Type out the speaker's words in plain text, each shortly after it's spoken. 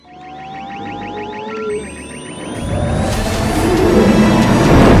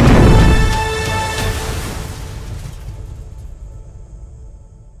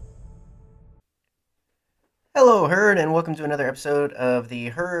welcome to another episode of the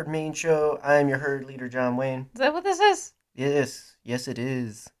Herd Main Show. I'm your herd leader, John Wayne. Is that what this is? Yes, it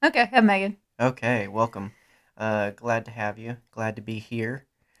is. Okay, I'm Megan. Okay, welcome. Glad to have you. Glad to be here.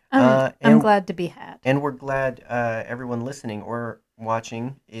 I'm Uh, I'm and glad to be had. and we're glad everyone listening or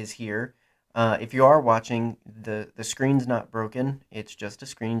watching is here. If you are watching, the screen's not broken. It's just a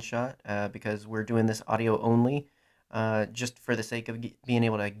screenshot because we're doing this audio only, just for the sake of being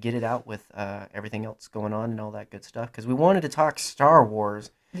able to get it out with everything else going on and all that good stuff. Because we wanted to talk Star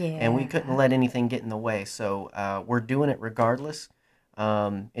Wars, and we couldn't Yeah. let anything get in the way. So we're doing it regardless.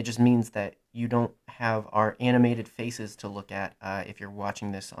 It just means that you don't have our animated faces to look at if you're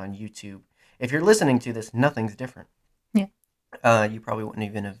watching this on YouTube. If you're listening to this, nothing's different. Yeah. You probably wouldn't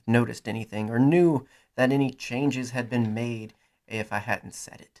even have noticed anything or knew that any changes had been made if I hadn't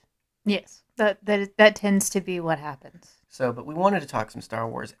said it. Yes. That tends to be what happens. So, but we wanted to talk some Star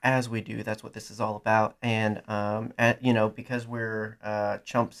Wars as we do. That's what this is all about. And, because we're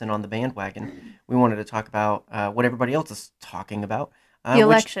chumps and on the bandwagon, we wanted to talk about what everybody else is talking about, The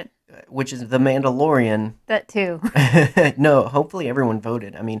election. which is The Mandalorian. That too. No, hopefully everyone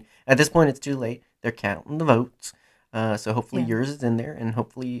voted. I mean, at this point, it's too late. They're counting the votes. So hopefully Yeah. yours is in there, and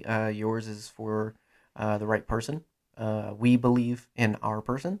hopefully yours is for the right person. We believe in our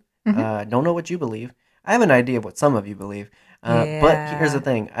person. Don't know what you believe. I have an idea of what some of you believe. But here's the Yeah.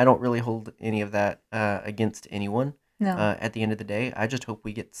 thing. I don't really hold any of that against anyone. No. At the end of the day, I just hope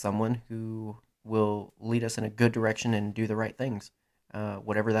we get someone who will lead us in a good direction and do the right things,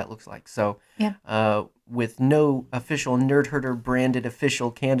 whatever that looks like. So, Yeah. with no official Nerd Herder branded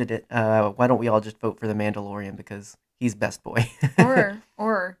official candidate, why don't we all just vote for the Mandalorian because he's best boy?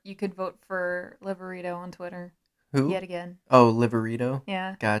 Or you could vote for Liverito on Twitter Who? yet again. Oh, Liverito.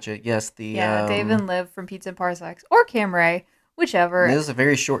 Yeah. Gotcha. Yes, Yeah. Dave and Liv from Pizza and Parsecs or Cam Ray, whichever. this is a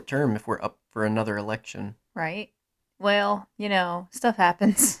very short term if we're up for another election. Right. Well, stuff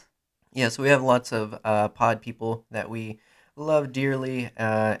happens. Yeah, so we have lots of pod people that we love dearly,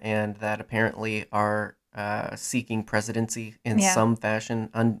 and that apparently are seeking presidency in Yeah. some fashion.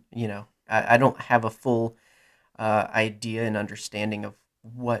 I don't have a full idea and understanding of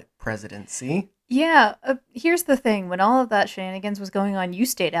what presidency. Yeah, here's the thing. When all of that shenanigans was going on, you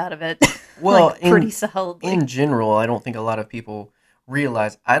stayed out of it. Well, like, pretty solidly. in general, I don't think a lot of people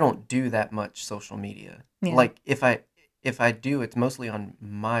realize I don't do that much social media. Yeah. Like if I do, it's mostly on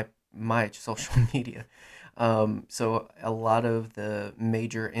my social media. So a lot of the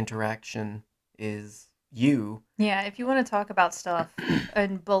major interaction is you. Yeah, if you want to talk about stuff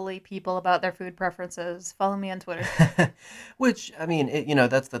and bully people about their food preferences, follow me on Twitter. Which I mean,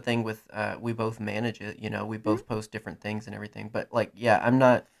 that's the thing with we both manage it. We both post different things and everything. But like, yeah, I'm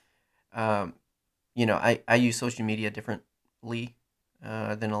not. Um, I use social media differently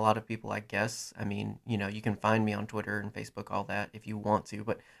than a lot of people, I guess. I mean, you can find me on Twitter and Facebook, all that, if you want to.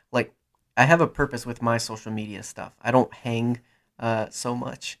 But like, I have a purpose with my social media stuff. I don't hang so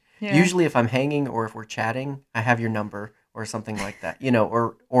much. Yeah. Usually, if I'm hanging or if we're chatting, I have your number or something like that.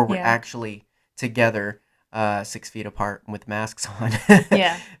 Or we're Yeah. actually together, 6 feet apart with masks on.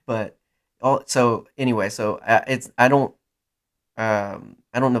 Yeah. But so anyway, so I don't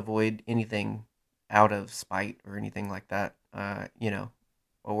avoid anything out of spite or anything like that.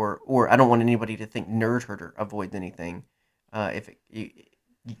 Or I don't want anybody to think Nerd Herder avoids anything. If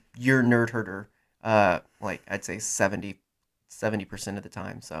you're Nerd Herder, like I'd say 70% of the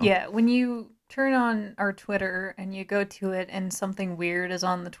time. So Yeah, when you turn on our Twitter and you go to it and something weird is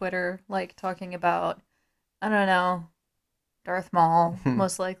on the Twitter, like talking about, I don't know, Darth Maul,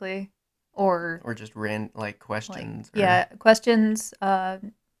 most likely, or or just like questions. questions,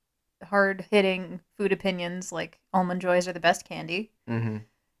 hard hitting food opinions like almond joys are the best candy, Mm-hmm.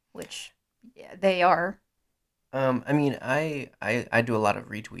 which they are. I mean, I do a lot of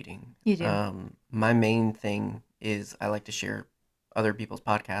retweeting. You do. My main thing is I like to share other people's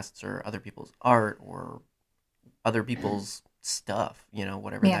podcasts or other people's art or other people's stuff,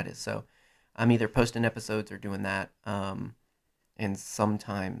 whatever Yeah. that is. So I'm either posting episodes or doing that, and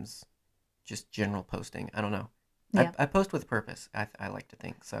sometimes just general posting. I don't know. Yeah. I post with purpose. I like to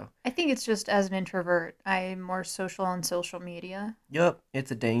think so. I think it's just as an introvert, I'm more social on social media. Yup,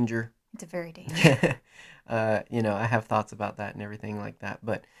 it's a danger. It's a very dangerous. I have thoughts about that and everything like that,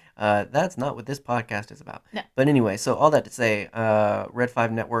 but that's not what this podcast is about. No. But anyway, so all that to say, Red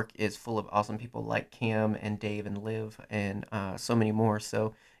 5 Network is full of awesome people like Cam and Dave and Liv and so many more.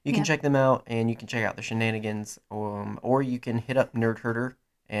 So you can Yeah. check them out and you can check out the shenanigans, or you can hit up Nerd Herder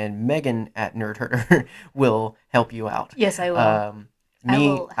and Megan at Nerd Herder will help you out. Yes, I will. I Me,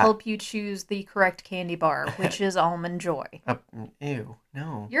 will help you choose the correct candy bar, which is Almond Joy. ew,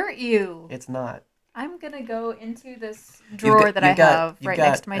 no, You're ew. it's not. I'm gonna go into this You've drawer got that I have you've right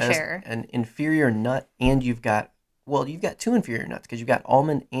next got to my chair. an inferior nut, and you've got two inferior nuts because you've got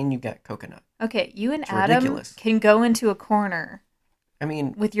almond and you've got coconut. Okay, you and It's Adam ridiculous. can go into a corner I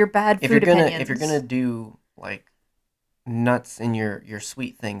mean, with your bad food if you're gonna opinions. do like nuts in your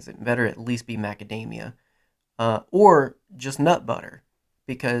sweet things, it better at least be macadamia, or just nut butter,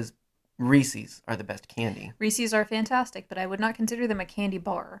 because Reese's are the best candy. Reese's are fantastic, but I would not consider them a candy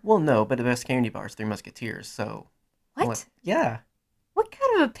bar. Well, no, but the best candy bar is Three Musketeers. So, What? yeah, What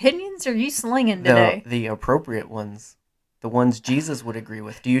kind of opinions are you slinging today? the appropriate ones, the ones Jesus would agree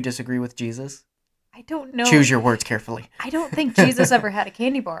with. Do you disagree with Jesus? I don't know. Choose your words carefully. I don't think Jesus ever had a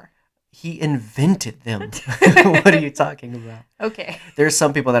candy bar. He invented them. What are you talking about? Okay. There's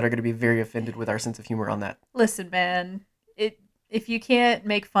some people that are going to be very offended with our sense of humor on that. Listen, man. If you can't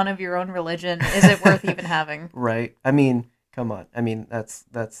make fun of your own religion, is it worth even having? Right? I mean, come on. I mean, that's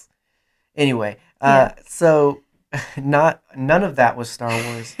anyway. Yeah. So none of that was Star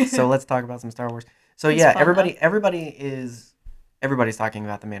Wars. So let's talk about some Star Wars. So It's yeah, fun, though. everybody's talking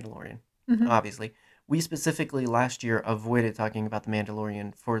about the Mandalorian. Mhm. Obviously, we specifically last year avoided talking about the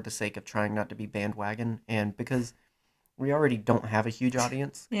Mandalorian for the sake of trying not to be bandwagon, and because we already don't have a huge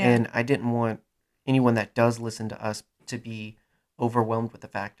audience, Yeah. and I didn't want anyone that does listen to us to be overwhelmed with the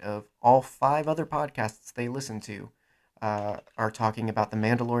fact of all 5 other podcasts they listen to are talking about the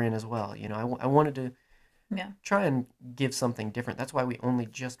Mandalorian as well. You know, I wanted to Yeah. try and give something different. That's why we only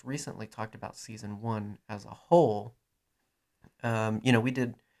just recently talked about season 1 as a whole. You know, we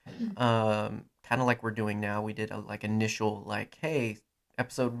did kind of like we're doing now. We did a like initial like, hey,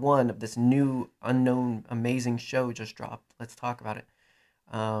 episode 1 of this new unknown amazing show just dropped. Let's talk about it.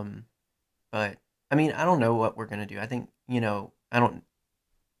 Um, but I mean, I don't know what we're gonna do. I think, you know, I don't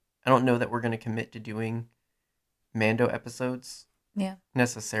know that we're gonna commit to doing Mando episodes Yeah.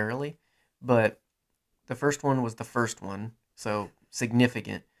 necessarily, but the first one was the first one, so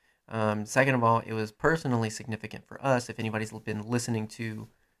significant. Second of all, it was personally significant for us. If anybody's been listening to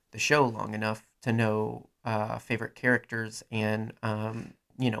the show long enough to know favorite characters and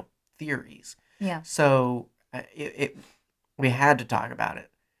you know, theories, Yeah. so we had to talk about it,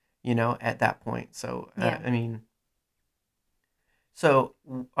 you know, at that point. So Yeah. I mean, so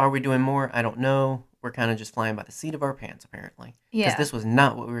are we doing more? I don't know. We're kind of just flying by the seat of our pants, apparently, because Yeah. this was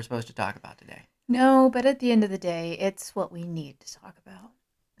not what we were supposed to talk about today. No, but at the end of the day, it's what we need to talk about.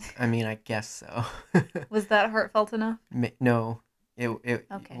 I mean, I guess so. Was that heartfelt enough? No, it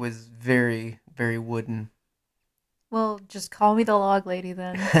Okay. was very very wooden. Well, just call me the log lady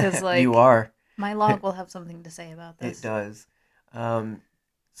then, because You like are. my log will have something to say about It this. does. Um,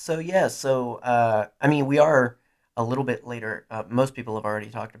 so yeah, so I mean, we are a little bit later. Most people have already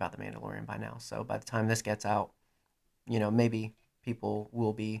talked about the Mandalorian by now. So by the time this gets out, you know, maybe people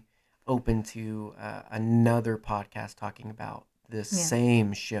will be open to another podcast talking about this Yeah.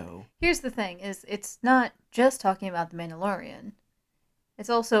 same show. Here's the thing: is it's not just talking about the Mandalorian. It's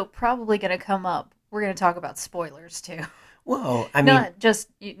also probably going to come up. We're going to talk about spoilers too. Well, I mean,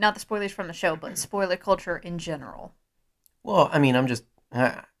 Not the spoilers from the show, but spoiler culture in general. I'm just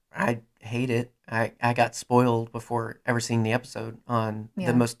I hate it. I got spoiled before ever seeing the episode on the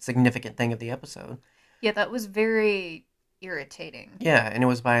Yeah. most significant thing of the episode. Yeah, that was very irritating. Yeah, and it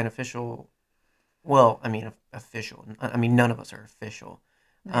was by an official. Well, I mean, official. I mean, none of us are official.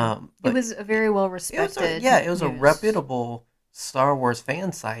 No. It But was a very well it was respected. yeah, it was a news. reputable Star Wars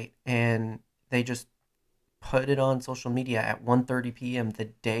fan site, and they just put it on social media at 1:30 p.m. the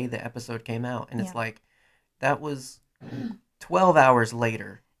day the episode came out, and it's Yeah. like that was 12 hours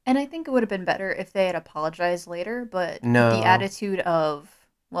later. And I think it would have been better if they had apologized later, but No. the attitude of,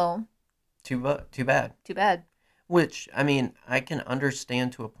 well, Too bad. too bad. Which, I mean, I can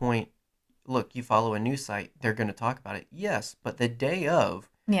understand to a point. Look, you follow a news site, they're going to talk about it. Yes, but the day of,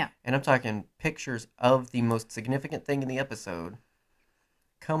 Yeah. and I'm talking pictures of the most significant thing in the episode.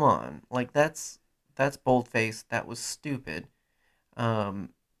 Come on. Like that's bold-faced. That was stupid.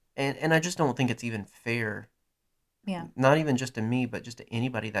 And I just don't think it's even fair. Yeah. Not even just to me, but just to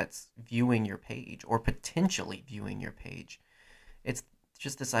anybody that's viewing your page or potentially viewing your page. It's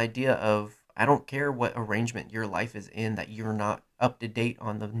just this idea of I don't care what arrangement your life is in that you're not up to date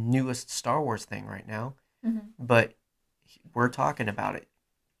on the newest Star Wars thing right now, Mm-hmm. but we're talking about it.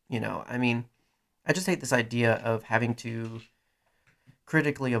 You know, I mean, I just hate this idea of having to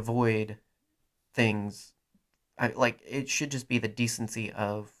critically avoid things. Like it should just be the decency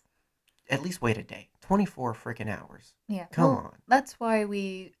of at least wait a day, 24 freaking hours. Yeah. Come well, on. That's why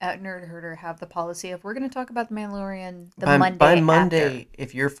we at Nerd Herder have the policy of we're going to talk about the Mandalorian the By Monday Monday, after.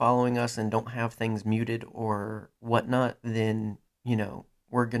 if you're following us and don't have things muted or whatnot, then you know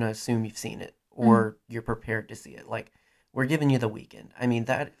we're gonna assume you've seen it Mhm. or you're prepared to see it. Like, we're giving you the weekend. I mean,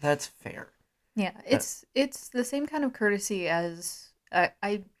 that's fair. Yeah, Uh, it's the same kind of courtesy as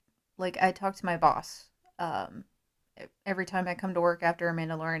I like I talk to my boss um every time I come to work after a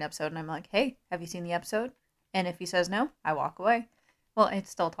Mandalorian episode and I'm like, "Hey, have you seen the episode?" And if he says no, I walk away. Well, I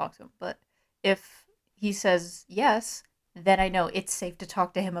still talk to him, but if he says yes, then I know it's safe to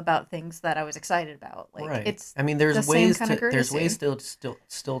talk to him about things that I was excited about. Like right. it's I mean, the same kind of there's ways courtesy.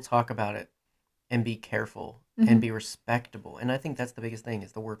 still talk about it and be careful and Mhm. be respectable. And I think that's the biggest thing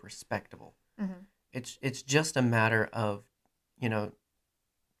is the word respectable. Mhm. It's just a matter of, you know,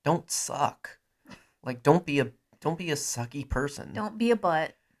 don't suck. Like, don't be a sucky person. Don't be a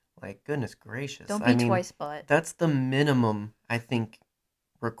butt. Like, goodness gracious. Don't I be mean, twice butt. that's the minimum, I think,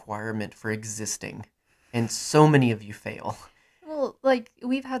 requirement for existing. And so many of you fail. Well, like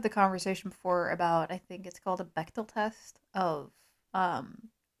we've had the conversation before about I think it's called a Bechtel test of um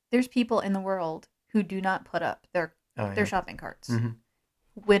there's people in the world who do not put up Oh, their yeah. shopping carts Mm-hmm.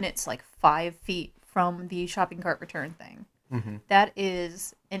 when it's like 5 feet from the shopping cart return thing. Mm-hmm. That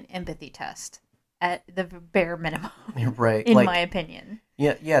is an empathy test at the bare minimum, You're right. in my Like, opinion.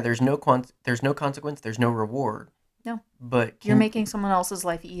 yeah, there's no consequence, there's no reward. No, But you're can making someone else's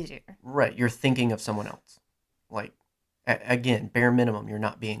life easier. right, you're thinking of someone else. Like, again, bare minimum, you're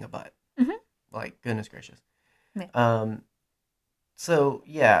not being a butt. Mm-hmm. Like, goodness gracious. Yeah. Um, so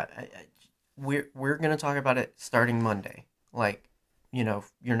yeah, we're gonna talk about it starting Monday. Like, you're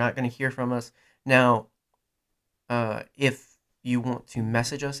not gonna hear from us now. If you want to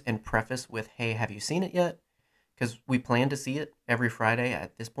message us and preface with, "Hey, have you seen it yet?" Because we plan to see it every Friday.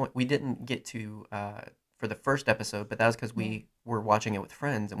 At this point, we didn't get to for the first episode, but that was because Yeah. we were watching it with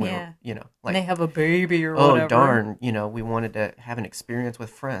friends, and we were, Yeah. And they like, have a baby or oh whatever. darn, we wanted to have an experience with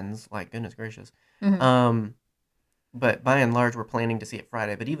friends. Like, goodness gracious. Mm-hmm. Um, but by and large, we're planning to see it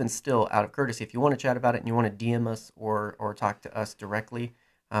Friday. But even still, out of courtesy, if you want to chat about it and you want to DM us or talk to us directly,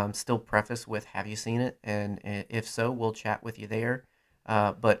 still preface with "Have you seen it?" And if so, we'll chat with you there.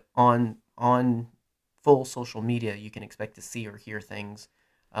 But on full social media, you can expect to see or hear things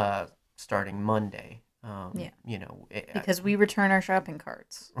starting Monday. Yeah. You know, Because we return our shopping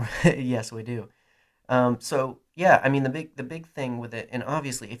carts. yes, we do. So yeah, I mean the big thing with it, and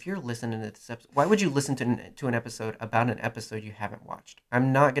obviously, if you're listening to this episode, why would you listen to an episode about an episode you haven't watched?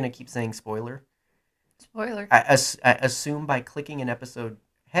 I'm not gonna keep saying spoiler. Spoiler. I assume by clicking an episode,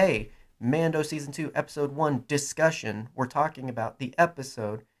 hey, Mando season 2 episode 1 discussion, we're talking about the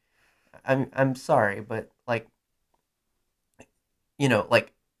episode. I'm sorry, but like,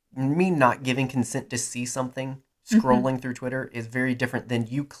 like, me not giving consent to see something Mm-hmm. scrolling through Twitter is very different than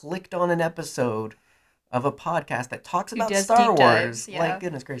you clicked on an episode of a podcast that talks Who about does Star deep dives? Wars. Like, Yeah.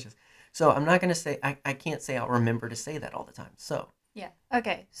 goodness gracious. So I'm not going to say, I can't say I'll remember to say that all the time. So, Yeah.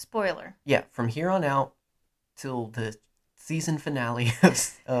 Okay. Spoiler. yeah, from here on out till the season finale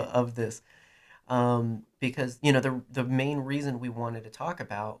of this, because, the main reason we wanted to talk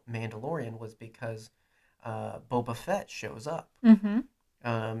about Mandalorian was because Boba Fett shows up. Mm-hmm.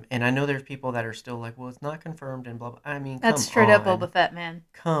 And I know there's people that are still like, well, it's not confirmed and blah, blah. I mean, That's come straight up on. Boba Fett, man.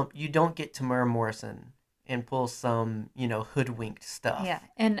 You don't get Tamara Morrison and pull some, hoodwinked Yeah. stuff.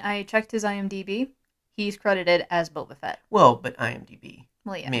 And I checked his IMDb. He's credited as Boba Fett. Well, but IMDb,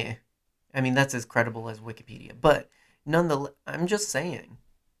 Well, yeah. meh. I mean, that's as credible as Wikipedia. But nonetheless, I'm just saying.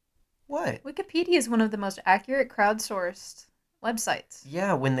 What? Wikipedia is one of the most accurate crowdsourced websites.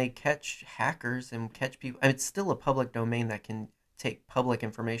 Yeah, when they catch hackers and catch people, I mean, it's still a public domain that can take public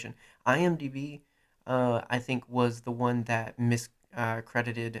information. IMDb, I think, was the one that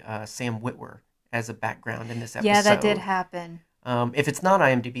miscredited Sam Witwer as a background in this Yeah, that did episode. happen. If it's not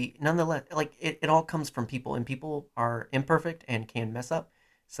IMDb, nonetheless, like, it all comes from people, and people are imperfect and can mess up.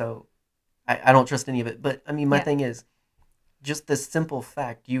 So I don't trust any of it. But I mean, my Yeah. thing is just the simple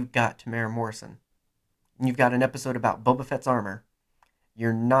fact you've got Tamara Morrison, and you've got an episode about Boba Fett's armor.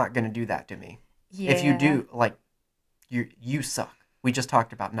 You're not gonna do that to me. If you Yeah. do, like, you suck. We just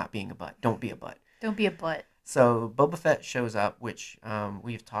talked about not being a butt. Don't be a butt. Don't be a butt. So Boba Fett shows up, which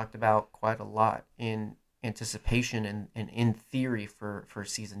we've talked about quite a lot in anticipation and in theory for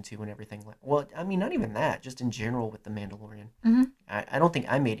season 2 and everything. Well, I mean, not even that, just in general with the Mandalorian. Mm-hmm. I don't think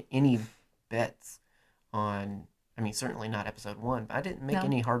I made any bets on. I mean, certainly not episode 1, but I didn't make No.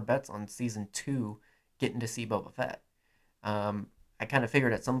 any hard bets on season 2 getting to see Boba Fett. I kind of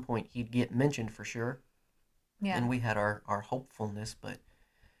figured at some point he'd get mentioned for sure, Yeah. and we had our hopefulness, but Like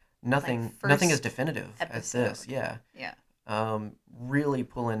nothing as first definitive as this. episode. Yeah. Yeah. Really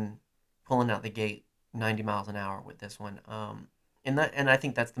pulling out the gate 90 miles an hour with this one. And I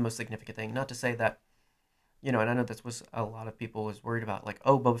think that's the most significant thing. Not to say that You know, and I know that's what a lot of people was worried about, like,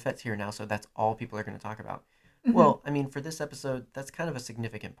 oh, Boba Fett's here now, so that's all people are going to talk about. Hmm. Well, I mean, for this episode, that's kind of a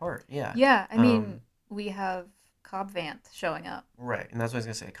significant part. Yeah. Yeah, I mean, Um, we have Cobb Vanth showing up. right, and that's what I was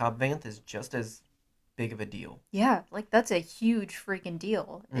gonna say. Cobb Vanth is just as big of a deal. Yeah, like that's a huge freaking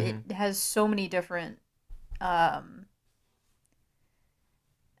deal. It Hmm. has so many different um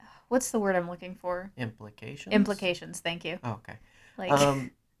what's the word I'm looking for? Implications. Implications, thank you. Oh, okay. Like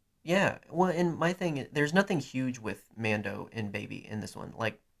Um, yeah. Well, and my thing, there's nothing huge with Mando and Baby in this one.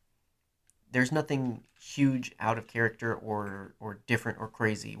 Like, there's nothing huge out of character or different or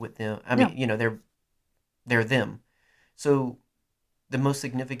crazy with them. I mean, no. you know, they're them. So the most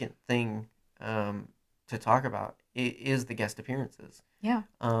significant thing um, to talk about is the guest appearances. Yeah.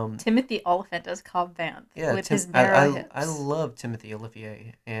 Um, Timothy Oliphant as Cobb Vanth yeah, with his narrow I hips. love Timothy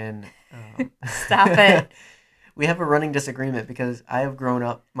Olivier, and Stop it. we have a running disagreement because I have grown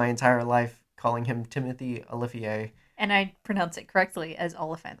up my entire life calling him Timothy Olivier, And I pronounce it correctly as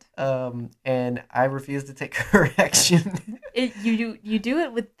Oliphant. and I refuse to take correction. You do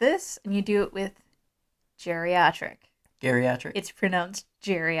it with this and you do it with geriatric. Geriatric. It's pronounced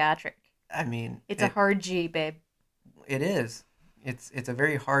geriatric. I mean, It's a hard G, babe. it is. It's a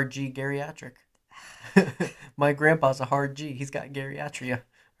very hard G geriatric. My grandpa's a hard G. He's got geriatria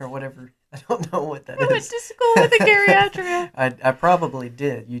or whatever. I don't know what that I went is. to school with a geriatria. I probably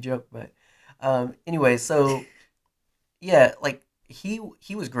did. You joke, but anyway, so yeah, like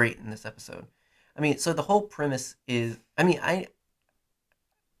he was great in this episode. I mean, so the whole premise is, I mean,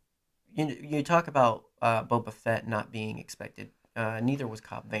 you talk about Boba Fett not being expected. Neither was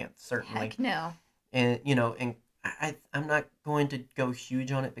Cobb Vanth, certainly, Heck no. and you know, and I'm not going to go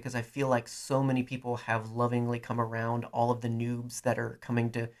huge on it because I feel like so many people have lovingly come around all of the noobs that are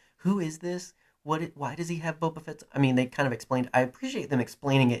coming to, who is this? Why does he have Boba Fett's? I mean, they kind of explained. I appreciate them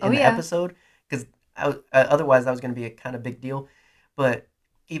explaining it Oh in the yeah. episode because otherwise that was going to be a kind of big deal. But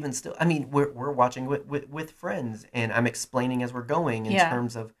even still, I mean, we're watching with friends, and I'm explaining as we're going in Yeah.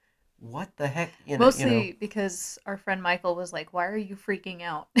 terms of what the heck, you know, Mostly because our friend Michael was like, "Why are you freaking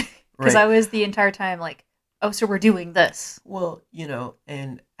out?" Because right. I was the entire time like, "Oh, so we're doing this." Well, you know,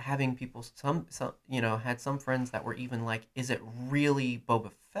 and having people, some, you know, had some friends that were even like, "Is it really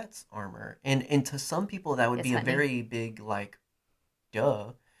Boba Fett's armor?" And to some people that would Yes, be a honey. very big like,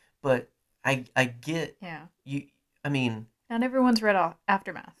 duh. But I get Yeah. you. I mean, Not everyone's read off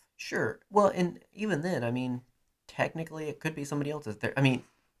Aftermath. sure. Well, and even then, I mean, technically it could be somebody else's. There, I mean,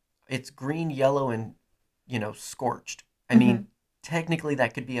 it's green, yellow, and scorched. I Hmm. mean, technically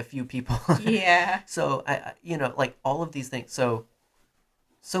that could be a few people. Yeah. So you know, like all of these things.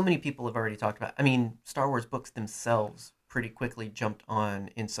 So many people have already talked about. I mean, Star Wars books themselves pretty quickly jumped on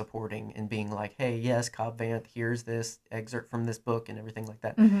in supporting and being like, "Hey, yes, Cobb Vanth, here's this excerpt from this book and everything like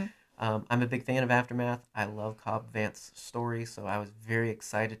that." Hmm. I'm a big fan of Aftermath. I love Cobb Vanth's story, so I was very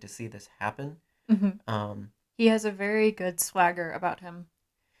excited to see this happen. Hmm. Um, He has a very good swagger about him.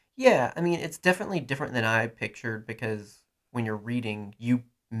 yeah, I mean, it's definitely different than I pictured because when you're reading, you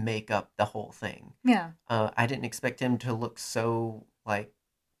make up the whole thing. Yeah. I didn't expect him to look so like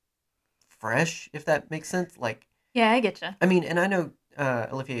fresh, if that makes sense. Like, Yeah, I get you. I mean, and I know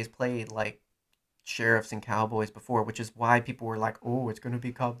Olivier's played like sheriffs and cowboys before, which is why people were like, "Oh, it's going to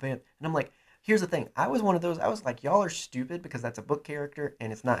be Cobb Vanth," and I'm like, "Here's the thing. I was one of those. I was like, y'all are stupid because that's a book character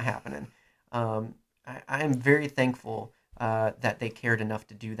and it's not happening." Um, I am very thankful that they cared enough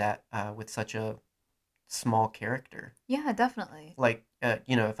to do that with such a small character. Yeah, definitely. Like,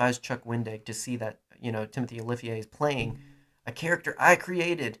 if I was Chuck Wendig to see that, Timothy Olivier is playing a character I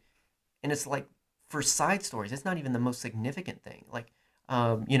created, and it's like for side stories, it's not even the most significant thing. Like,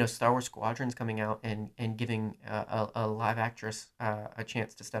 Star Wars Squadron's coming out and giving a live actress a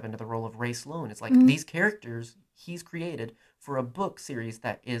chance to step into the role of Ray Sloan. It's like Hmm. these characters he's created for a book series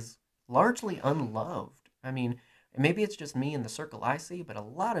that is largely unloved. I mean, maybe it's just me and the circle I see, but a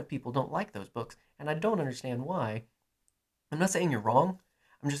lot of people don't like those books, and I don't understand why. I'm not saying you're wrong.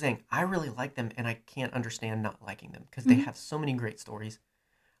 I'm just saying I really like them, and I can't understand not liking them because they Hmm. have so many great stories,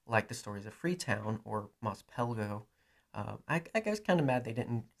 like the stories of Freetown or Mos Pelgo. I guess kind of mad they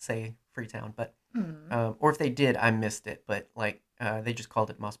didn't say Freetown, but Hmm. or if they did, I missed it. But like they just called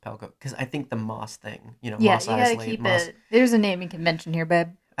it Mos Pelgo because I think the Moss thing, Yeah, Moss you gotta Isley, keep Moss. it. There's a naming convention here, babe.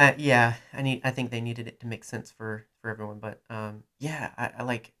 Yeah, I think they needed it to make sense for everyone. But yeah, I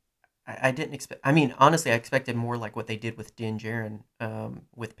like. I didn't expect. I mean, honestly, I expected more like what they did with Din Djarin,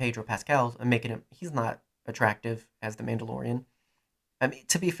 with Pedro Pascal, and making him. He's not attractive as the Mandalorian. I mean,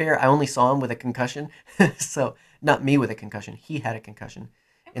 to be fair, I only saw him with a concussion, so not me with a concussion. He had a concussion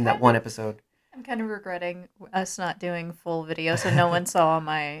I'm in that kind one of episode. I'm kind of regretting us not doing full video, so no one saw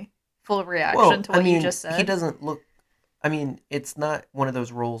my full reaction Well, to I what you mean, just he said. doesn't look. I mean, it's not one of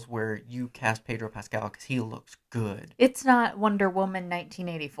those roles where you cast Pedro Pascal because he looks good, It's not Wonder Woman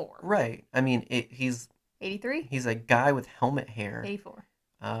 1984. right? I mean, 83? he's a guy with helmet hair. 84.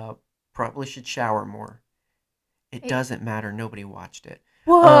 Uh, Probably should shower more. It Eight. doesn't matter. Nobody watched it.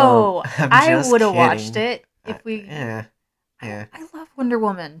 Whoa! I'm I just would have watched kidding. it if we. Eh, yeah. I love Wonder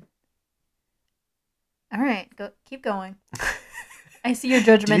Woman. All right, go keep going. I see your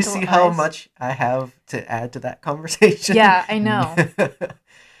Do you judgmental see how eyes. much I have to add to that conversation? Yeah, I know.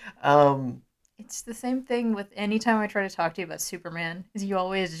 um, It's the same thing with any time I try to talk to you about Superman, is you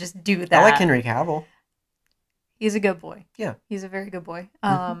always just do I like that. Henry Cavill. He's a good boy. Yeah. He's a very good boy.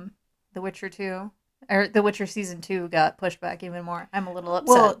 Mm-hmm. The Witcher 2 or The Witcher season 2 got pushed back even more. I'm a little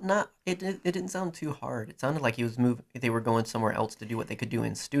Well, upset. not it didn't sound too hard. It sounded like he was moving. They were going somewhere else to do what they could do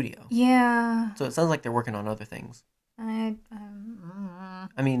in studio. Yeah. So it sounds like they're working on other things. I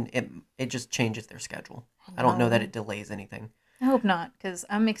mean, it just changes their schedule. I don't know that it delays anything. I hope not, because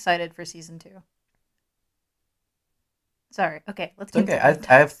I'm excited for season 2. Sorry. Okay, let's It's okay. continue.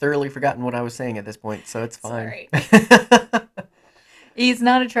 I've thoroughly forgotten what I was saying at this point, so it's fine. Sorry. He's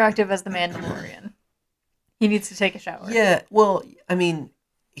not attractive as the Mandalorian. He needs to take a shower. Yeah, well, I mean,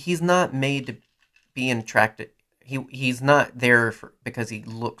 he's not made to be attracted. He's not there because he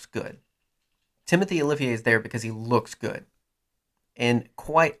looks good. Timothy Olivier is there because he looks good. And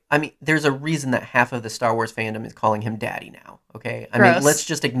I mean, there's a reason that half of the Star Wars fandom is calling him daddy now, okay? I mean, let's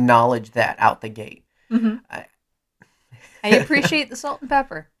just acknowledge that out the gate. Mm-hmm. I appreciate the salt and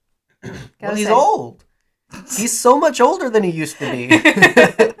pepper. Well, he's old. He's so much older than he used to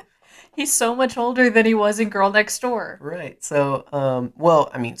be. He's so much older than he was in Girl Next Door. Right. So, well,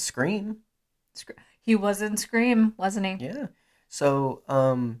 I mean, Scream. He was in Scream, wasn't he? Yeah. So,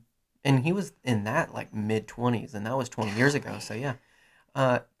 and he was in that like mid-20s, and that was 20 years ago. So yeah.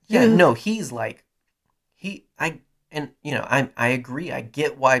 Yeah. No, he's like, and you know, I agree. I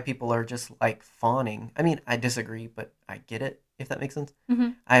get why people are just like fawning. I mean, I disagree, but I get it. If that makes sense. Mm-hmm.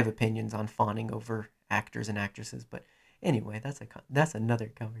 I have opinions on fawning over actors and actresses, but anyway, that's another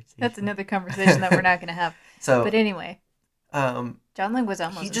conversation. That's another conversation that we're not going to have. So, but anyway, John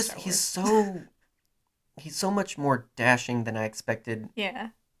Leguizamo. He's so much more dashing than I expected. Yeah.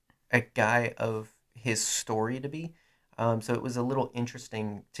 A guy of his story to be. So it was a little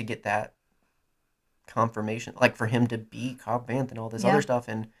interesting to get that confirmation, like for him to be Cobb Vanth and all this other stuff,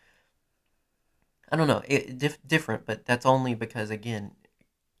 and I don't know, different, but that's only because again,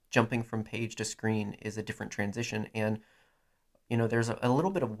 jumping from page to screen is a different transition, and you know there's a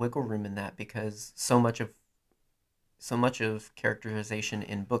little bit of wiggle room in that because so much of characterization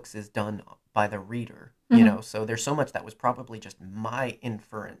in books is done by the reader, you know, so there's so much that was probably just my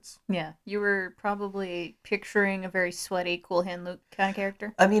inference. Yeah, you were probably picturing a very sweaty, cool hand Luke kind of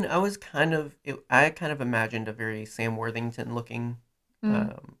character. I mean, I kind of imagined a very Sam Worthington looking,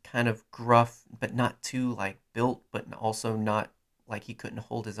 kind of gruff, but not too like built, but also not like he couldn't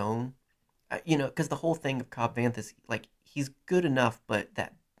hold his own. You know, because the whole thing of Cobb Vanth is like he's good enough, but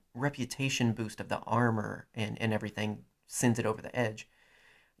that reputation boost of the armor and everything sends it over the edge,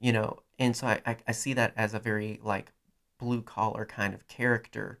 you know. And so I see that as a very like blue collar kind of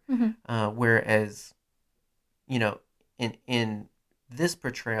character, whereas you know in this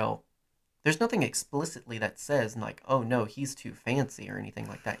portrayal there's nothing explicitly that says like, oh no, he's too fancy or anything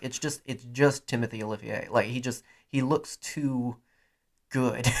like that. It's just Timothy Olivier, like he looks too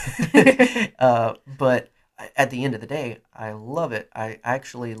good. But at the end of the day, I love it. I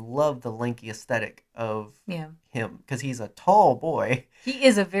actually love the lanky aesthetic of him because he's a tall boy. He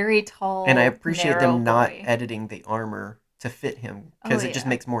is a very tall, and I appreciate them not boy. editing the armor to fit him because it just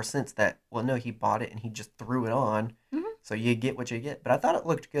makes more sense that, well, no, he bought it and he just threw it on, so you get what you get. But I thought it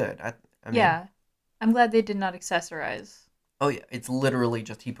looked good. I mean, yeah, I'm glad they did not accessorize. Oh yeah, it's literally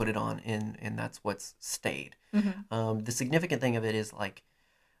just he put it on and that's what's stayed. The significant thing of it is like,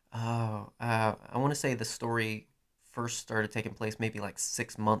 I want to say the story first started taking place maybe like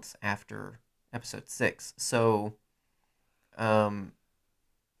 6 months after episode 6. So,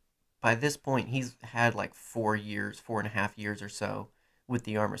 by this point, he's had like 4.5 years or so with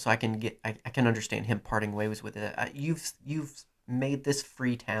the armor. So I can understand him parting ways with it. You've made this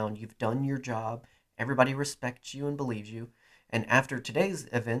Freetown. You've done your job. Everybody respects you and believes you. And after today's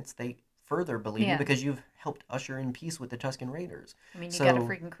events, they further believe you because you've helped usher in peace with the Tusken Raiders. I mean, you got a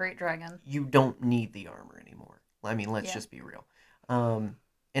freaking crate dragon. You don't need the armor anymore. I mean, let's just be real. And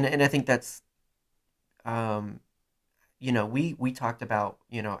I think that's, you know, we talked about,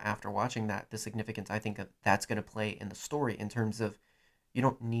 you know, after watching that, the significance I think that's going to play in the story in terms of you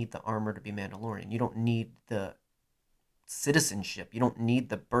don't need the armor to be Mandalorian. You don't need the citizenship. You don't need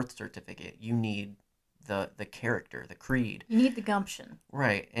the birth certificate. You need the character, the creed. You need the gumption.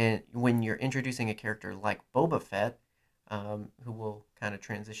 Right. And when you're introducing a character like Boba Fett, who we'll kind of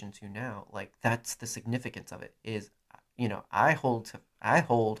transition to now, like that's the significance of it. Is I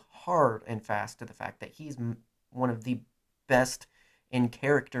hold hard and fast to the fact that he's one of the best in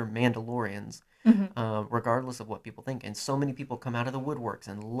character Mandalorians, regardless of what people think. And so many people come out of the woodworks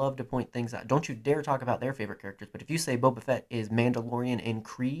and love to point things out. Don't you dare talk about their favorite characters. But if you say Boba Fett is Mandalorian in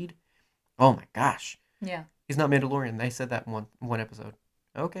Creed, oh my gosh, Yeah. he's not Mandalorian. They said that in one episode.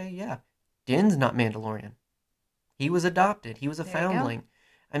 Okay, yeah, Din's not Mandalorian. He was adopted. He was a There you go. foundling.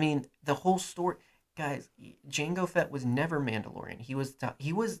 I mean, the whole story, guys. Jango Fett was never Mandalorian. He was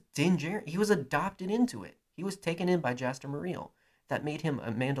Din Djarin. He was adopted into it. He was taken in by Jaster Muriel. That made him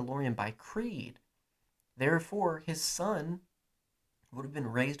a Mandalorian by creed. Therefore, his son would have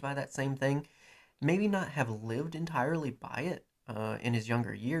been raised by that same thing. Maybe not have lived entirely by it in his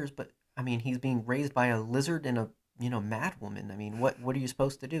younger years, but I mean, he's being raised by a lizard and a mad woman. I mean, what are you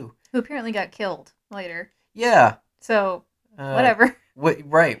supposed to do? Who apparently got killed later. Yeah. So, whatever.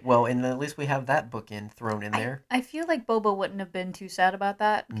 Right. Well, and at least we have that bookend thrown in there. I feel like Boba wouldn't have been too sad about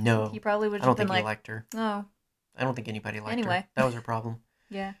that. No. He probably would I have don't been think he like, liked her. oh, I don't think anybody liked her. Anyway. That was her problem.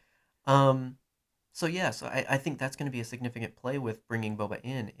 yeah. So yeah, so I think that's going to be a significant play with bringing Boba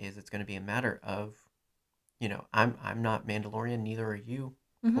in. Is it's going to be a matter of, I'm not Mandalorian, neither are you.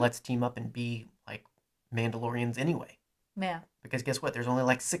 Mhm. Let's team up and be like Mandalorians anyway. Yeah. Because guess what? There's only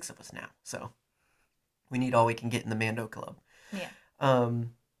like 6 of us now, so we need all we can get in the Mando Club. Yeah.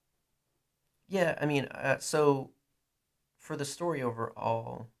 Yeah, I mean, so for the story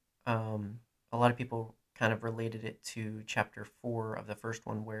overall, a lot of people kind of related it to chapter 4 of the first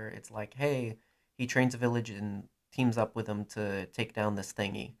one, where it's like, hey, he trains a village and teams up with them to take down this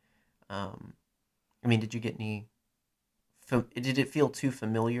thingy. I mean, did you get any? Did it feel too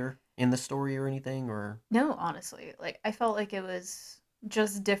familiar in the story or anything, or? No, honestly, like I felt like it was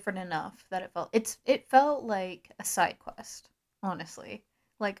just different enough that it felt like a side quest, honestly.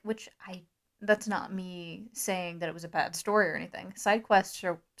 Like which that's not me saying that it was a bad story or anything. Side quests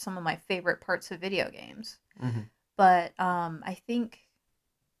are some of my favorite parts of video games. Mm-hmm. But I think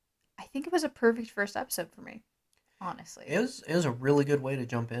it was a perfect first episode for me, honestly. It was a really good way to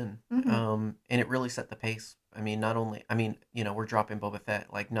jump in, Mhm. and it really set the pace. I mean, we're dropping Boba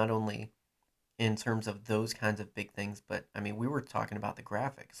Fett, like not only in terms of those kinds of big things, but I mean, we were talking about the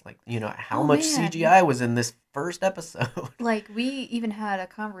graphics, like how Oh, much man. CGI was in this first episode. Like we even had a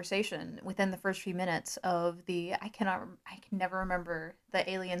conversation within the first few minutes of I can never remember the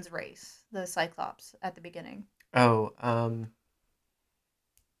aliens race, the Cyclops at the beginning. Oh,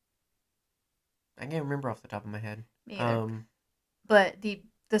 I can't remember off the top of my head. Me either. But the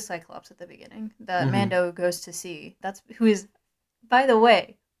Cyclops at the beginning, that Mhm. Mando goes to see. That's who is, by the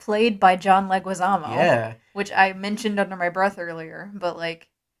way, played by John Leguizamo. Yeah. Which I mentioned under my breath earlier, but like.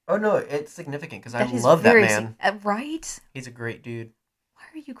 Oh no, it's significant because I that is love that very man. Right? He's a great dude. Why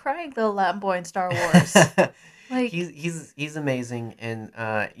are you crying, little Latin boy in Star Wars? Like he's amazing, and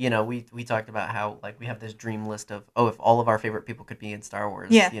we talked about how like we have this dream list of if all of our favorite people could be in Star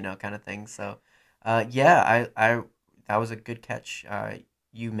Wars, Yeah. Kind of thing. So, yeah, I that was a good catch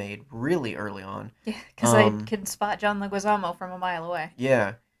you made really early on. Yeah, because I can spot John Leguizamo from a mile away.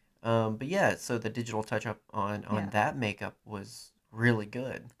 Yeah, but yeah, so the digital touch up on Yeah. that makeup was really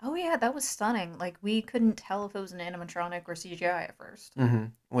good. Oh yeah, that was stunning. Like we couldn't tell if it was an animatronic or CGI at first. Mm-hmm.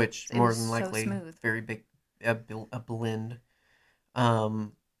 Which It more was than so likely smooth. very big a blend.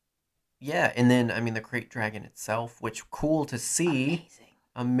 Yeah, and then I mean the Crate Dragon itself, which cool to see.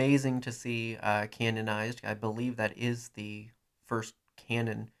 Amazing to see canonized. I believe that is the first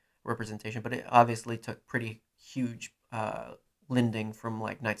canon representation, but it obviously took pretty huge lending from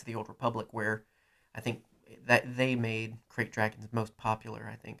like Knights of the Old Republic, where I think that they made Crate Dragons most popular,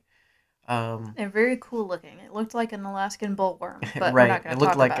 I think. They're very cool looking. It looked like an Alaskan bullworm, but we're Right. not going It to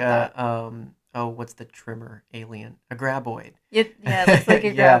looked talk like about that. what's the trimmer alien? A graboid. Yeah, it looks like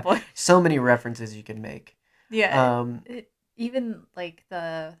a Yeah. graboid. So many references you can make. Yeah. Even like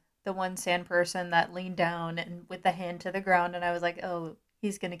the one sand person that leaned down and with the hand to the ground, and I was like, oh,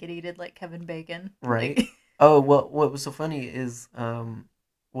 he's gonna get eaten like Kevin Bacon. Right. Like, Oh, well, what was so funny is the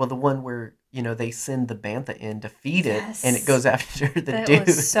one where they send the bantha in to feed it, and it Yes. goes after the that dude.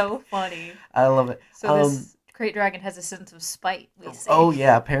 was so funny. I love it. So this Great Dragon has a sense of spite, we say. Oh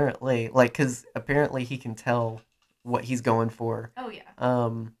yeah, apparently, like, because apparently he can tell what he's going for. Oh yeah.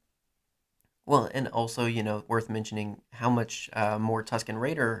 Well, and also, worth mentioning how much more Tusken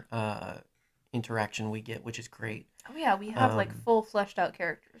Raider interaction we get, which is great. Oh yeah, we have like full fleshed out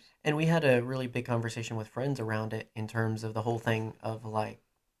characters. And we had a really big conversation with friends around it in terms of the whole thing of like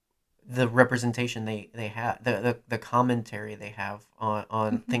the representation they have, the commentary they have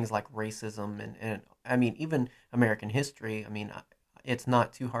on things like racism and I mean even American history. I mean, it's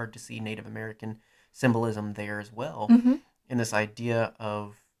not too hard to see Native American symbolism there as well, Mm-hmm. in this idea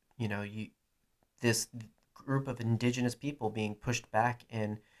of, you this group of indigenous people being pushed back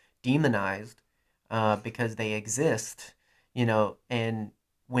and demonized, because they exist, and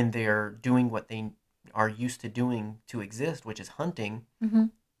when they're doing what they are used to doing to exist, which is hunting, Mm-hmm.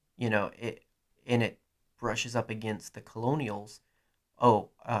 it and it brushes up against the colonials. Oh,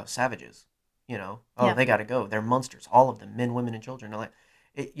 savages, oh, Yeah. they got to go. They're monsters, all of them, men, women, and children. Like,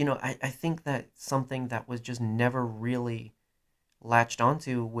 I think that something that was just never really latched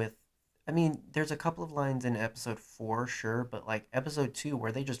onto with. I mean, there's a couple of lines in episode 4, sure, but like episode 2,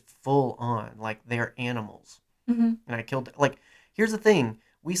 where they just full on like they're animals, Mm-hmm. and I killed. Like, here's the thing: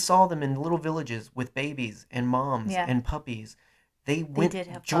 we saw them in little villages with babies and moms Yeah. and puppies. They They went. did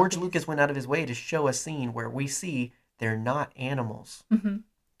have George puppies. Lucas went out of his way to show a scene where we see they're not animals. Mm-hmm.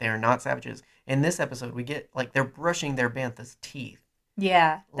 They're not savages. In this episode, we get like they're brushing their bantha's teeth.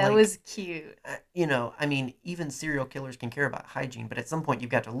 Yeah, that Like, was cute. I mean, even serial killers can care about hygiene, but at some point you've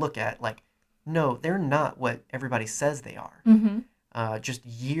got to look at like, no, they're not what everybody says they are. Mm-hmm. Just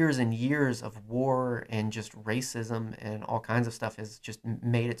years and years of war and just racism and all kinds of stuff has just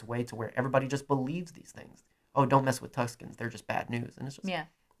made its way to where everybody just believes these things. Oh, don't mess with Tuscans; they're just bad news, and it's just Yeah.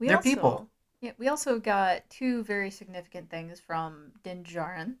 We they're also people. Yeah, we also got two very significant things from Din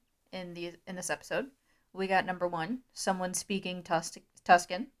Djarin in this episode. We got number one, someone speaking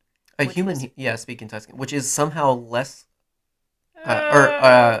Tuscan, A which human, was yeah, speaking Tuscan, which is somehow less, or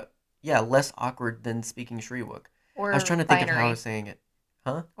uh, yeah, less awkward than speaking Shriwook. I was or trying to think of how I was binary saying it.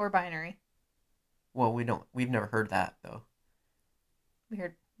 Huh? or binary. Well, we've never heard that though. We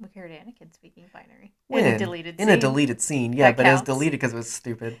heard Anakin speaking binary in a When? deleted In a scene. deleted scene, yeah, That but it was counts. deleted because it was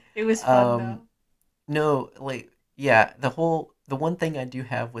stupid. It was fun though. Um, no, like, yeah, the one thing I do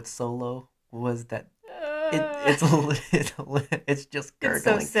have with Solo was that Uh, it's just it's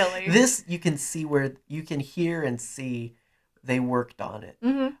so gurgling. silly. This you can see where you can hear and see they worked on it.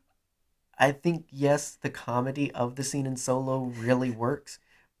 Mm-hmm. I think yes, the comedy of the scene in Solo really works,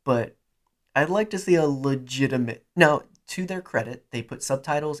 but I'd like to see a legitimate. Now, to their credit, they put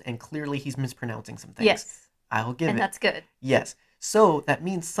subtitles and clearly he's mispronouncing some things. Yes, I'll give and it. that's good. Yes. So that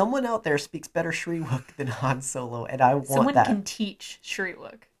means someone out there speaks better Shriwook than Han Solo, and I want Someone that. can teach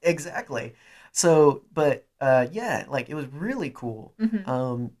Shriwook. Exactly. So, but yeah, like it was really cool.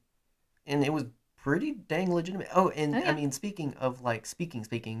 Mm-hmm. And it was pretty dang legitimate. Oh, Oh and I yeah. mean, speaking of like speakings,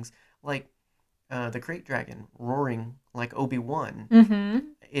 like the Crate Dragon roaring like Obi-Wan. Mm-hmm.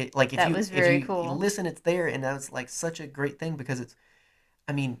 It like That was if very you cool. listen, it's there, and that's like such a great thing because it's.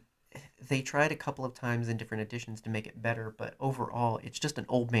 I mean, they tried a couple of times in different editions to make it better, but overall, it's just an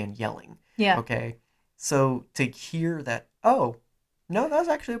old man yelling. Yeah. Okay, so to hear that, oh, no, that was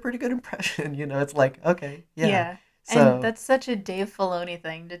actually a pretty good impression. It's like, okay, yeah. Yeah. And So that's such a Dave Filoni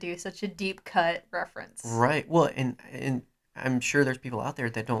thing to do, such a deep cut reference. right, well, and I'm sure there's people out there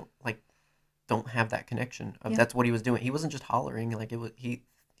that don't have that connection of Yeah. that's what he was doing. He wasn't just hollering like it was he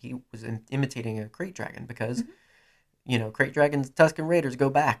was imitating a crate dragon because Mhm. crate dragons, Tusken Raiders go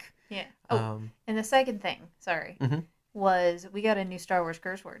back. Yeah. Oh, Um, and the second thing, sorry, mhm. was we got a new Star Wars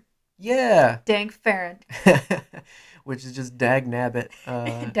curse word. Yeah. Dank Farron. Which is just dag nabbit.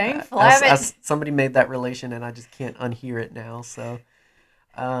 Dang flabbit. Somebody made that relation, and I just can't unhear it now. So,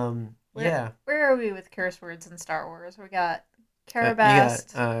 Where yeah. where are we with curse words in Star Wars? We got You got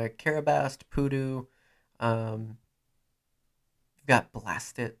Carabast. Carabast, Poodoo. You've got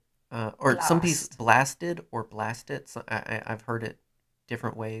Blasted, or some piece Blast. Blasted or Blasted. So I've heard it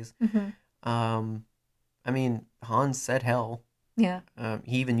different ways. Mm-hmm. I mean, Han said hell. Yeah.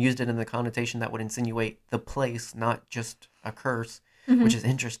 He even used it in the connotation that would insinuate the place, not just a curse, Mm-hmm. which is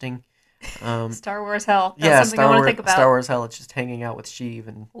interesting. Star Wars hell. That's Yeah, something I want to think about. Star Wars hell. It's just hanging out with Sheev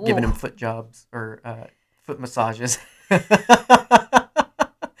and giving him Ooh. foot jobs or foot massages. There's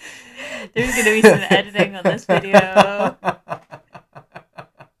gonna be some editing on this video.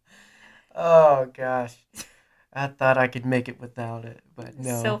 Oh gosh, I thought I could make it without it, but It's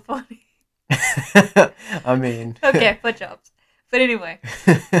so no. funny. I mean, Okay, foot jobs. But anyway,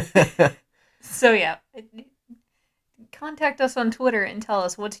 so yeah, contact us on Twitter and tell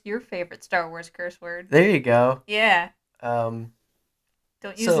us what's your favorite Star Wars curse word. there you go. Yeah, Um,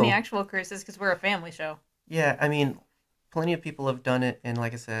 don't use any So- actual curses because we're a family show. yeah, I mean, plenty of people have done it, and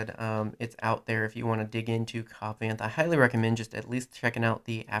like I said, it's out there if you want to dig into Cobb Vanth. I highly recommend just at least checking out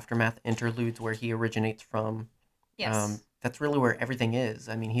the Aftermath interludes where he originates from. Yes. That's really where everything is.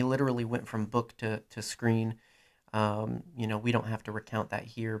 I mean, he literally went from book to screen. We don't have to recount that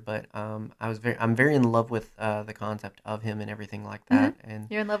here, but I'm very in love with the concept of him and everything like Mm-hmm. that. And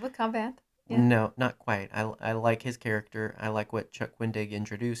You're in love with Combat? Yeah. no, not quite. I like his character. I like what Chuck Wendig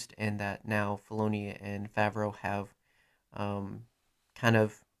introduced, and that now Filoni and Favreau have um, kind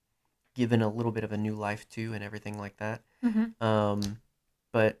of given a little bit of a new life to, and everything like that. Mm-hmm. Um,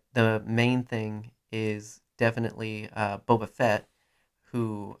 but the main thing is definitely Boba Fett,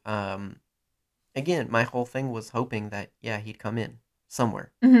 who again, my whole thing was hoping that yeah he'd come in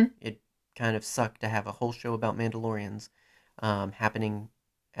somewhere. Mm-hmm. It kind of sucked to have a whole show about Mandalorians happening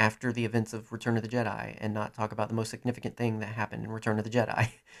after the events of Return of the Jedi and not talk about the most significant thing that happened in Return of the Jedi,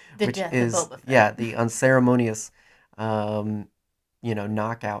 The which death of is Boba yeah Fett. the unceremonious um,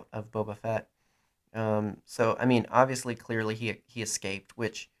 knockout of Boba Fett. So I mean, obviously, clearly he escaped.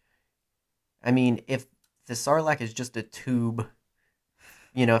 Which I mean, if the Sarlacc is just a tube,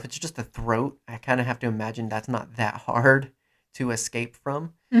 if it's just a throat, I kind of have to imagine that's not that hard to escape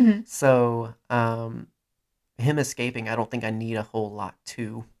from. Mm-hmm. So him escaping, I don't think I need a whole lot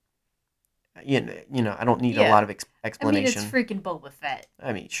to. I don't need a Yeah. lot of I mean, it's explanation. freaking Boba Fett.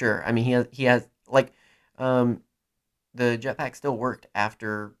 I mean, sure. I mean, he has like, um, the jetpack still worked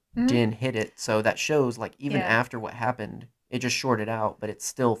after Mm-hmm. Din hit it, so that shows like even Yeah. after what happened, it just shorted out, but it's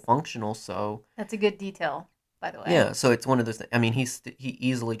still functional. So That's a good detail, by the way. yeah, so it's one of those. I mean, he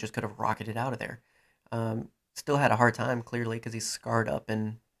easily just could have rocketed out of there. Still had a hard time clearly because he's scarred up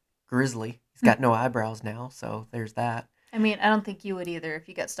and grizzly. He's got no eyebrows now, so there's that. I mean, I don't think you would either if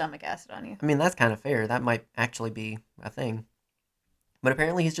you got stomach acid on you. I mean, that's kind of fair. That might actually be a thing. But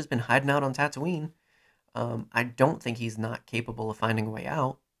apparently, he's just been hiding out on Tatooine. I don't think he's not capable of finding a way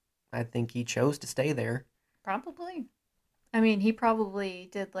out. I think he chose to stay there. Probably. I mean, he probably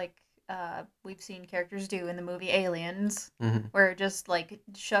did like we've seen characters do in the movie Aliens, Hmm. where it just like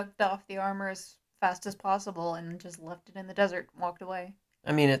shucked off the armor as fast as possible and just left it in the desert and walked away.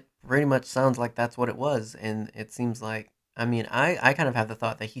 I mean, it pretty much sounds like that's what it was, and it seems like. I mean, I kind of have the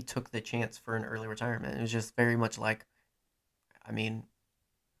thought that he took the chance for an early retirement. It was just very much like, I mean,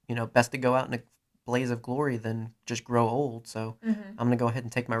 best to go out in a blaze of glory than just grow old. So Mm-hmm. I'm gonna go ahead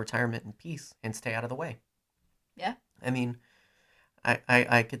and take my retirement in peace and stay out of the way. Yeah. I mean,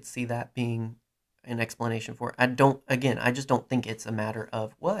 I could see that being an explanation for it. I don't. Again, I just don't think it's a matter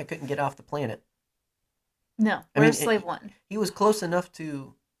of well, I couldn't get off the planet. No. I mean, Where's Slave One? he was close enough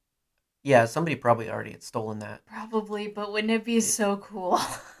to. Yeah, somebody probably already had stolen that. Probably, but wouldn't it be so cool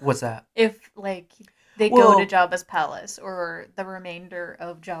What's that? if like they go to Well, Jabba's palace or the remainder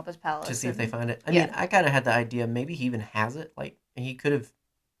of Jabba's to palace see if they and find it. I mean, yeah. I kind of had the idea maybe he even has it. Like he could have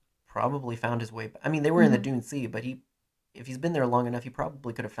probably found his way. I mean, they were in the Mm-hmm. Dune Sea, but if he's been there long enough, he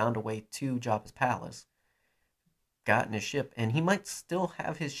probably could have found a way to Jabba's palace, gotten his ship, and he might still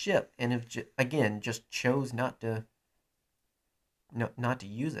have his ship, and if again just chose not to, not to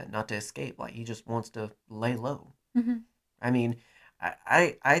use it, not to escape. Like he just wants to lay low. Mm-hmm. I mean,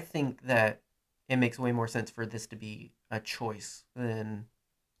 I think that it makes way more sense for this to be a choice than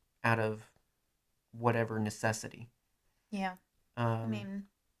out of whatever necessity. Yeah. I Um, mean,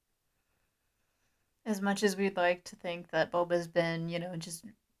 as much as we'd like to think that Boba's been, just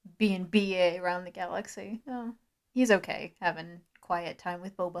being BA around the galaxy, no, he's okay having quiet time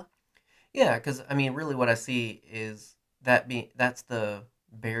with Boba. yeah, because I mean, really, what I see is that's the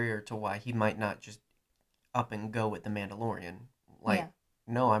barrier to why he might not just up and go with the Mandalorian. Yeah, Like,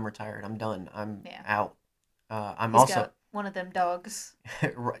 no, I'm retired. I'm done. I'm yeah. out. I'm He's also, got one of them dogs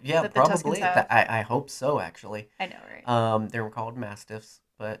yeah, that the Tuscans probably. That have. I hope so. Actually, I know, right? they were called mastiffs,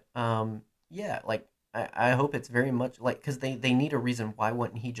 but yeah, like I hope it's very much like because they need a reason. Why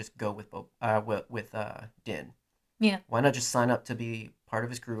wouldn't he just go with Din? Yeah. Why not just sign up to be part of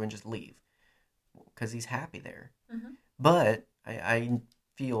his crew and just leave? Because he's happy there. Hmm. But I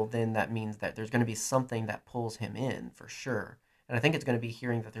feel then that means that there's going to be something that pulls him in for sure. And I think it's going to be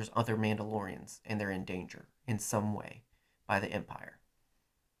hearing that there's other Mandalorians and they're in danger in some way by the Empire.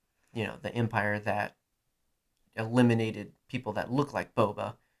 The Empire that eliminated people that look like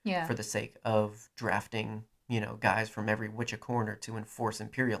Boba Yeah. for the sake of drafting, guys from every witch a corner to enforce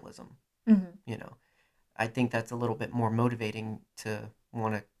imperialism. Hmm. You know, I think that's a little bit more motivating to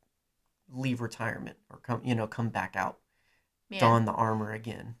want to leave retirement or come back out, Yeah. don the armor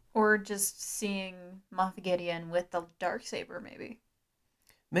again. Or just seeing Moff Gideon with the dark saber, maybe,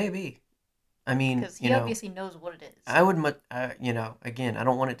 Maybe. I mean, because he obviously knows what it is. I would much, again, I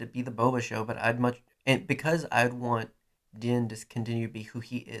don't want it to be the Boba show, but I'd much, and because I'd want Din to continue to be who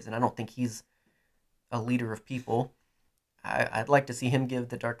he is, and I don't think he's a leader of people. I'd like to see him give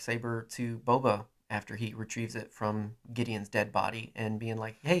the dark saber to Boba after he retrieves it from Gideon's dead body, and being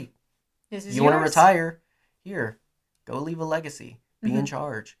like, "Hey, This is you want to yours. retire? Here, go leave a legacy. Be in Mhm.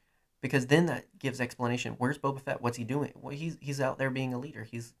 charge." Because then that gives explanation. Where's Boba Fett? What's he doing? Well, he's out there being a leader.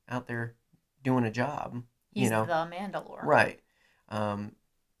 He's out there doing a job. You He's know, the Mandalore. right?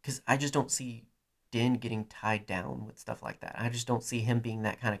 Because I just don't see Din getting tied down with stuff like that. I just don't see him being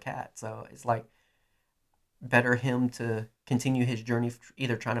that kind of cat. So it's like better him to continue his journey,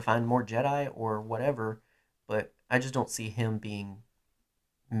 either trying to find more Jedi or whatever. But I just don't see him being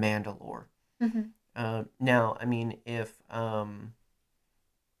Mandalore. Mhm. Now, I mean, if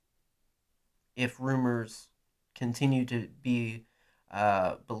rumors continue to be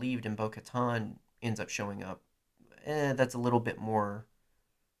believed and Bo-Katan ends up showing up, that's a little bit more.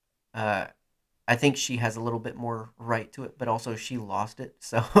 Uh, I think she has a little bit more right to it, but also she lost it,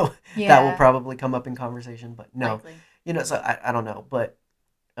 so that will Yeah. probably come up in conversation. But no, Likely. so I don't know, but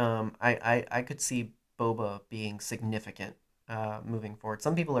I could see Boba being significant moving forward.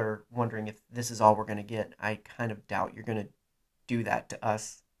 Some people are wondering if this is all we're gonna get. I kind of doubt you're gonna do that to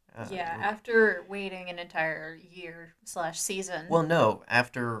us. Yeah, after waiting an entire year/season. Well, no,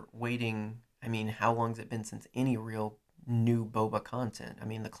 after waiting, I mean, how long's it been since any real new Boba content? I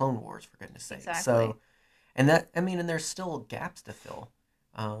mean, the Clone Wars, for goodness sake. Exactly. So, and that, I mean, and there's still gaps to fill.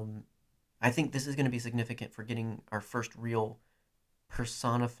 Um, I think this is going to be significant for getting our first real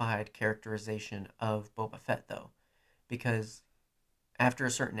personified characterization of Boba Fett, though, because after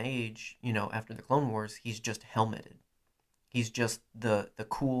a certain age, after the Clone Wars, he's just helmeted. He's just the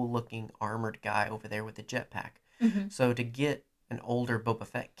cool looking armored guy over there with the jetpack. Hmm. So to get an older Boba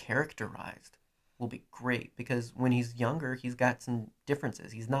Fett characterized will be great because when he's younger, he's got some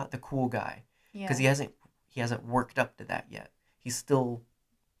differences. He's not the cool guy because Yeah. he hasn't worked up to that yet. He's still,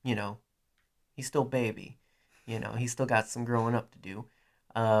 you know, he's still baby. He's still got some growing up to do.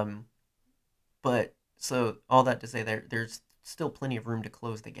 Um, but so all that to say, there's still plenty of room to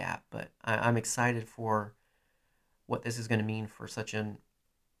close the gap. But I'm excited for what this is going to mean for such an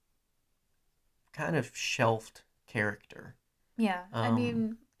kind of shelved character. Yeah. I Um,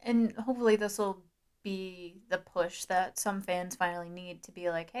 mean, and hopefully this will be the push that some fans finally need to be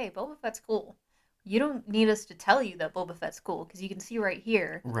like, hey, Boba Fett's cool. You don't need us to tell you that Boba Fett's cool because you can see right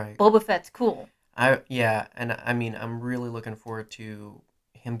here, right. Boba Fett's cool. Yeah, and I mean, I'm really looking forward to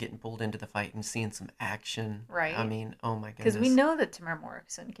him getting pulled into the fight and seeing some action. I Right? mean, oh my Because we goodness. know that Tamara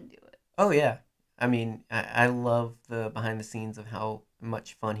Morrison can do it. Oh yeah. I mean, I love the behind the scenes of how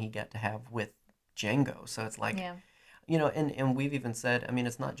much fun he got to have with Django. So it's like, Yeah. and we've even said, I mean,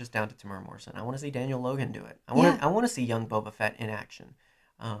 it's not just down to Tamara Morrison. I want to see Daniel Logan do it. I want Yeah. to I want to see young Boba Fett in action.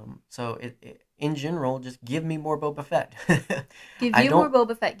 So in general, just give me more Boba Fett. Give I you more don't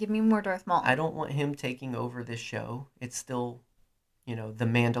Boba Fett. Give me more Darth I Maul. don't want him taking over this show. It's still, the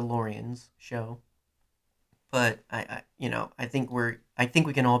Mandalorians show. But I think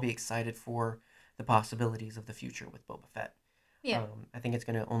we can all be excited for the possibilities of the future with Boba Fett. Yeah. I think it's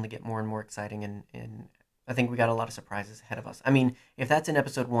going to only get more and more exciting, and I think we got a lot of surprises ahead of us. I mean, if that's in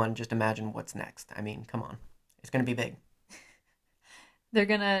episode 1, just imagine what's next. I mean, come on, it's going to be big. They're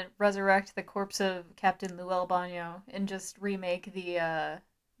gonna resurrect the corpse of Captain Lou Albano and just remake the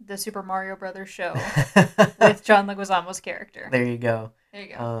Super Mario Brothers show with John Leguizamo's character. There you go. There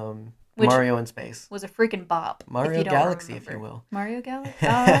you go. Which Mario in space, was a freaking bop, if Mario you don't Galaxy, if you remember. will. Mario Galaxy.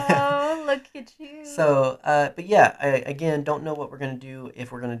 Oh, look at you. So, but yeah, I again don't know what we're gonna do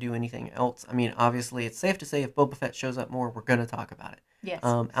if we're gonna do anything else. I mean, obviously, it's safe to say if Boba Fett shows up more, we're gonna talk about it. Yes.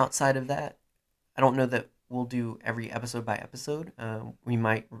 Outside of that, I don't know that we'll do every episode by episode. We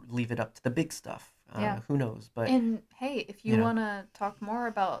might leave it up to the big stuff. Yeah. Who knows? But And hey, if you you know, want to talk more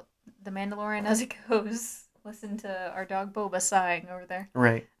about The Mandalorian as it goes, listen to our dog Boba sighing over there.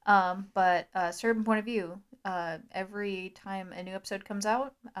 right? But certain point of view, every time a new episode comes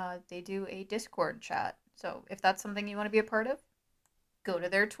out, they do a Discord chat. So if that's something you want to be a part of, go to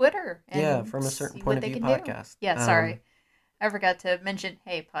their Twitter Yeah, and from a certain see point what of they view can do. podcast. Yeah, sorry. I forgot to mention,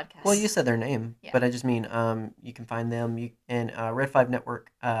 hey, Well, you podcast. said their name, Yeah. but I just mean you can find them in red5network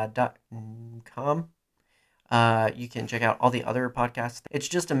dot com. You can check out all the other podcasts. It's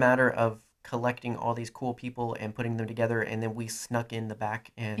just a matter of collecting all these cool people and putting them together, and then we snuck in the back,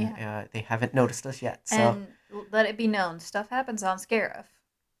 and Yeah. they haven't noticed us yet. So, And let it be known, stuff happens on Scarif.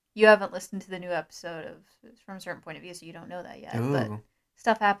 You haven't listened to the new episode of From a Certain Point of View, so you don't know that yet. But ooh,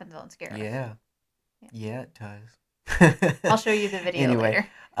 stuff happens on Scarif. yeah, Yeah. yeah, it does. I'll show you the video Anyway,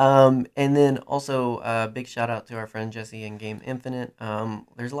 later. and then also big shout out to our friend Jesse and Game Infinite.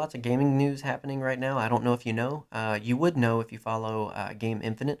 There's lots of gaming news happening right now. I don't know if you know. You would know if you follow Game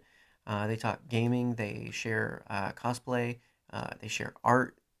Infinite. They talk gaming. They share cosplay. They share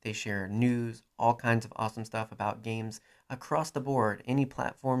art. They share news. All kinds of awesome stuff about games across the board. Any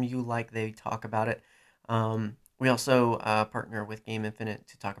platform you like, they talk about it. We also partner with Game Infinite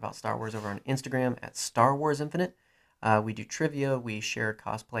to talk about Star Wars over on Instagram at Star Wars Infinite. We do trivia, we share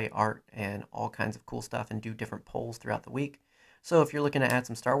cosplay art and all kinds of cool stuff and do different polls throughout the week. So if you're looking to add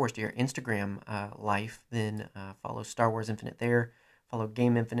some Star Wars to your Instagram life, then follow Star Wars Infinite there. Follow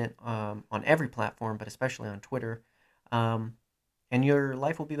Game Infinite on every platform, but especially on Twitter. Um, and your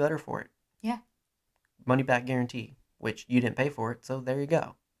life will be better for it. Yeah. Money back guarantee, which you didn't pay for it, so there you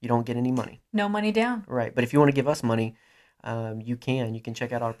go. You don't get any money. No money down. Right. But if you want to give us money, you can. You can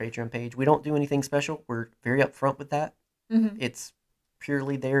check out our Patreon page. We don't do anything special. We're very upfront with that. Mm-hmm. It's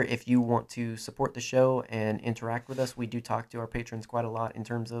purely there if you want to support the show and interact with us. We do talk to our patrons quite a lot in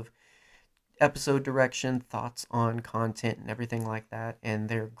terms of episode direction, thoughts on content, and everything like that. And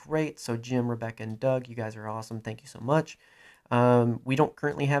they're great. So, Jim, Rebecca, and Doug, you guys are awesome. Thank you so much. We don't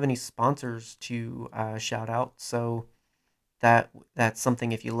currently have any sponsors to shout out. So, that's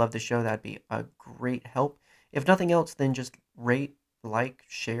something, if you love the show, that'd be a great help. If nothing else, then just rate, like,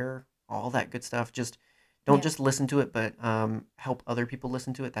 share, all that good stuff. Just don't Yeah. just listen to it, but help other people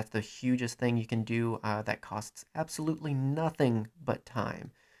listen to it. That's the hugest thing you can do. That costs absolutely nothing but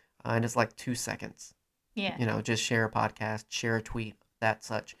time, and it's like 2 seconds. Yeah. Just share a podcast, share a tweet, that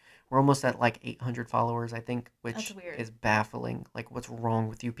such. We're almost at like 800 followers, I think, That's which weird. is baffling. Like, what's wrong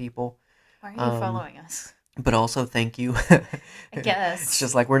with you people? Why are you Um, following us? but also thank you. I It's guess.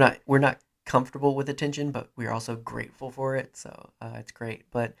 just like we're not comfortable with attention, but we're also grateful for it. So it's great.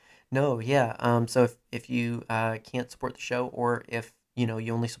 But no, yeah. So if you can't support the show, or if you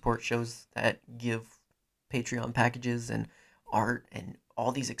only support shows that give Patreon packages and art and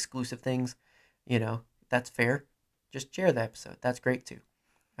all these exclusive things, that's fair. Just share the episode. That's great too.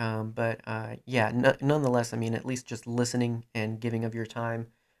 But yeah, nonetheless, I mean, at least just listening and giving of your time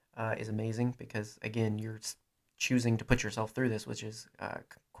is amazing because, again, you're choosing to put yourself through this, which is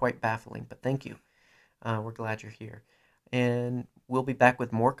quite baffling. But thank you. We're glad you're here. And we'll be back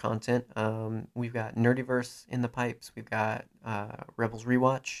with more content. We've got Nerdiverse in the pipes. We've got Rebels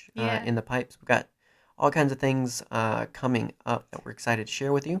Rewatch Yeah. in the pipes. We've got all kinds of things coming up that we're excited to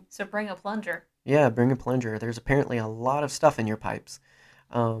share with you. So bring a plunger. Yeah, bring a plunger. There's apparently a lot of stuff in your pipes.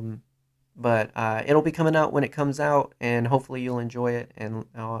 Um, but it'll be coming out when it comes out, and hopefully you'll enjoy it and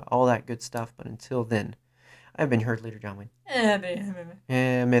all that good stuff. But until then, I've been your herd leader, John Wayne. And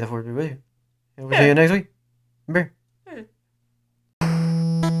may the force be with you. And we'll see you next week. Bear.